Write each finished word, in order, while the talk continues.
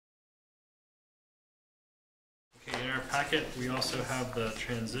our packet, we also have the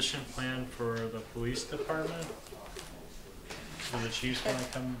transition plan for the police department. Do the chiefs want to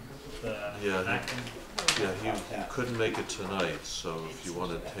come? Yeah, he couldn't make it tonight, so if you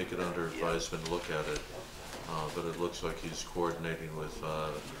want to take it under advisement, look at it. But it looks like he's coordinating with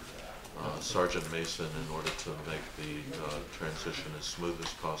Sergeant Mason in order to make the transition as smooth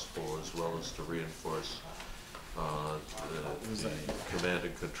as possible, as well as to reinforce the command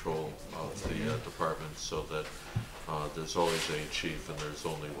and control of the department, so that there's always a chief and there's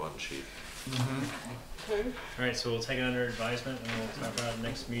only one chief. All right, so we'll take it under advisement and we'll talk about it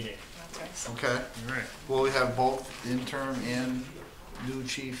next meeting. Okay. All right. Will we have both interim and new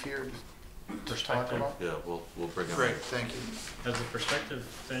chief here to talk about? Yeah, we'll bring him Great, in. thank you. Has the perspective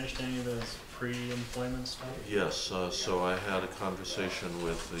finished any of those pre-employment stuff? Yes, so I had a conversation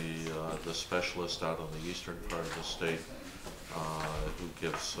with the specialist out on the eastern part of the state who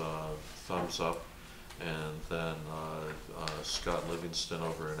gives thumbs up, and then Scott Livingston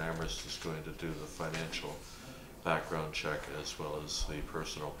over in Amherst is going to do the financial background check as well as the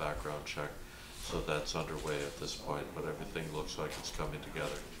personal background check. So that's underway at this point, but everything looks like it's coming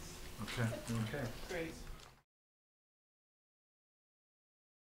together. Okay. Okay. Great.